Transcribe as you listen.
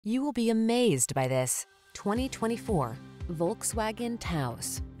You will be amazed by this 2024 Volkswagen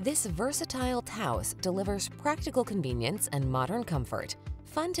Taos. This versatile Taos delivers practical convenience and modern comfort.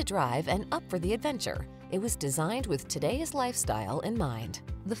 Fun to drive and up for the adventure. It was designed with today's lifestyle in mind.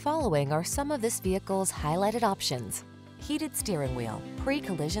 The following are some of this vehicle's highlighted options: heated steering wheel,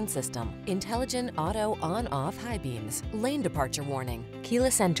 pre-collision system, intelligent auto on-off high beams, lane departure warning,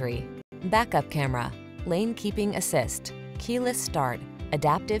 keyless entry, backup camera, lane keeping assist, keyless start,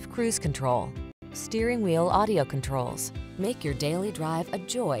 adaptive cruise control, steering wheel audio controls. Make your daily drive a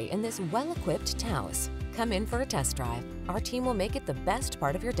joy in this well-equipped Taos. Come in for a test drive. Our team will make it the best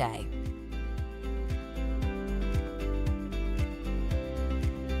part of your day.